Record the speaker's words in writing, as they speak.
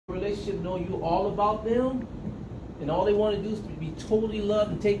relationship knowing you all about them, and all they want to do is be totally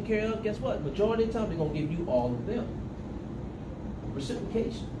loved and taken care of, guess what? Majority of the time, they're going to give you all of them.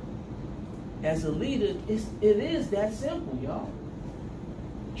 Reciprocation. As a leader, it is that simple, y'all.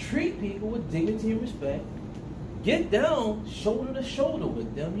 Treat people with dignity and respect. Get down shoulder to shoulder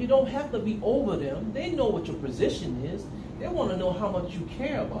with them. You don't have to be over them. They know what your position is. They want to know how much you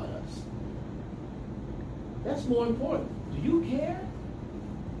care about us. That's more important. Do you care?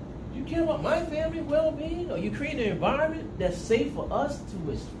 Do you care about my family well-being? Are you creating an environment that's safe for us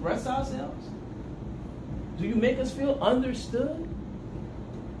to express ourselves? Do you make us feel understood?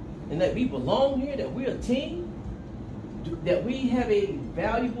 And that we belong here, that we're a team? That we have a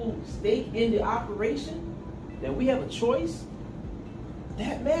valuable stake in the operation? That we have a choice?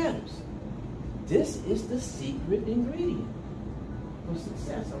 That matters. This is the secret ingredient for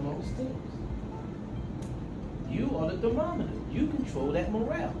success amongst teams. You are the thermometer. You control that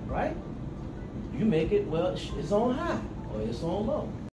morale, right? You make it, well, it's on high or it's on low.